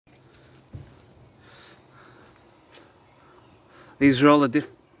These are all the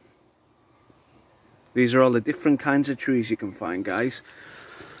different kinds of trees you can find, guys.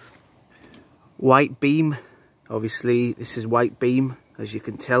 White beam, obviously this is white beam, as you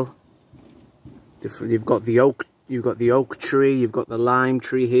can tell. Different. You've got the oak tree, you've got the lime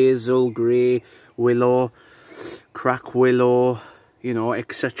tree, hazel, grey, willow, crack willow, you know,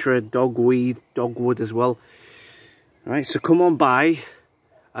 etc. Dogwood as well. All right, so come on by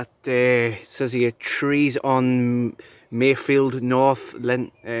at it says here trees on Mayfield North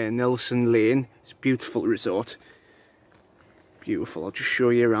Nelson Lane. It's a beautiful resort. Beautiful. I'll just show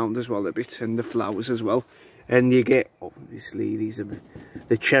you around as well a bit, and the flowers as well. And you get, obviously, these are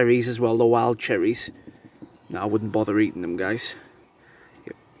the cherries as well, the wild cherries. Now I wouldn't bother eating them, guys.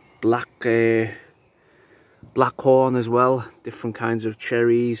 Blackthorn as well, different kinds of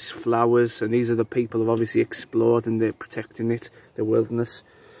cherries, flowers, and these are the people who've obviously explored and they're protecting it, the wilderness,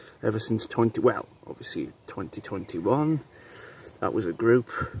 ever since 2021. That was a group.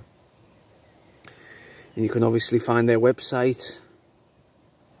 And you can obviously find their website.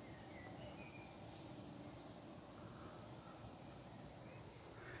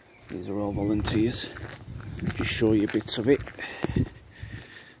 These are all volunteers. Just show you bits of it.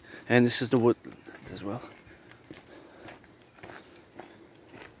 And this is the woodland as well.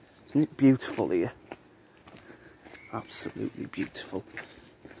 Isn't it beautiful here? Absolutely beautiful.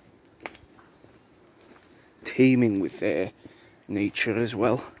 Teeming with nature as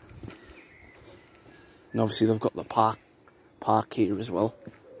well. And obviously they've got the park here as well.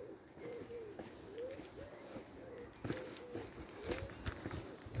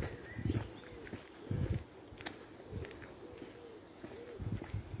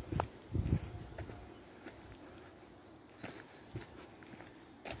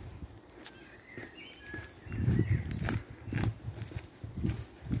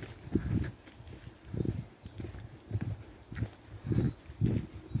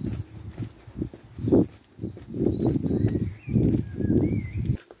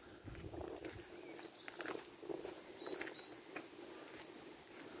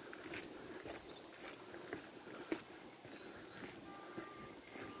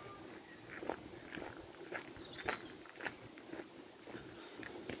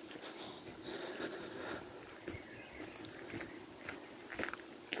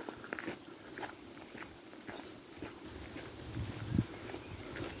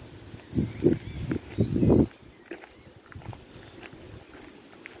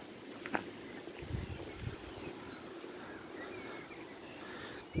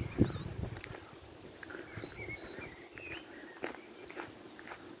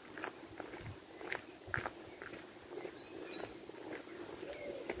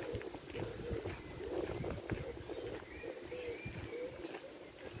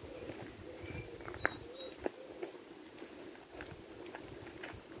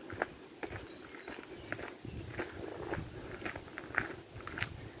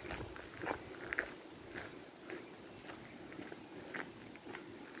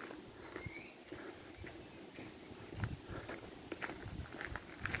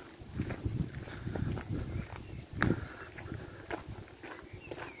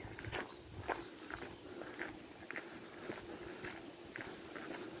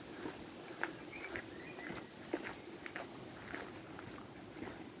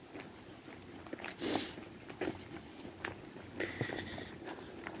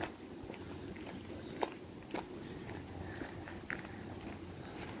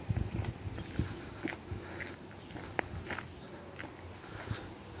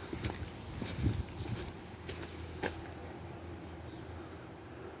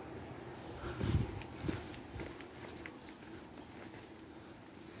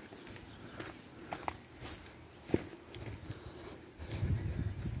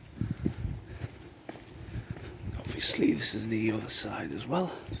 Obviously this is the other side as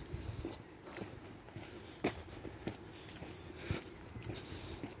well.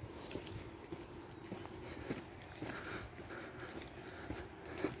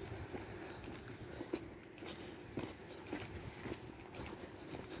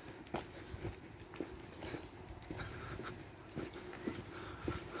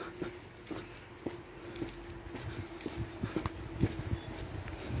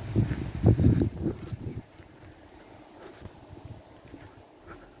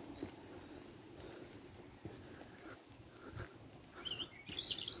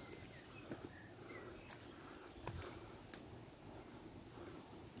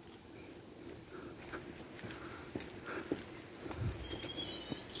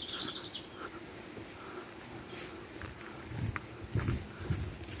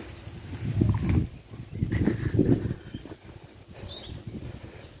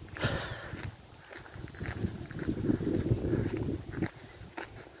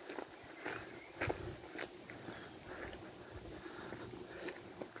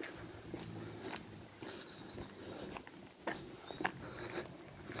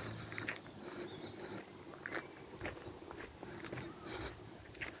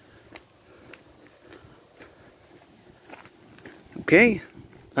 Okay,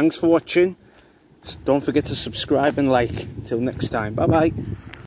 thanks for watching. Don't forget to subscribe and like. Till next time, bye bye.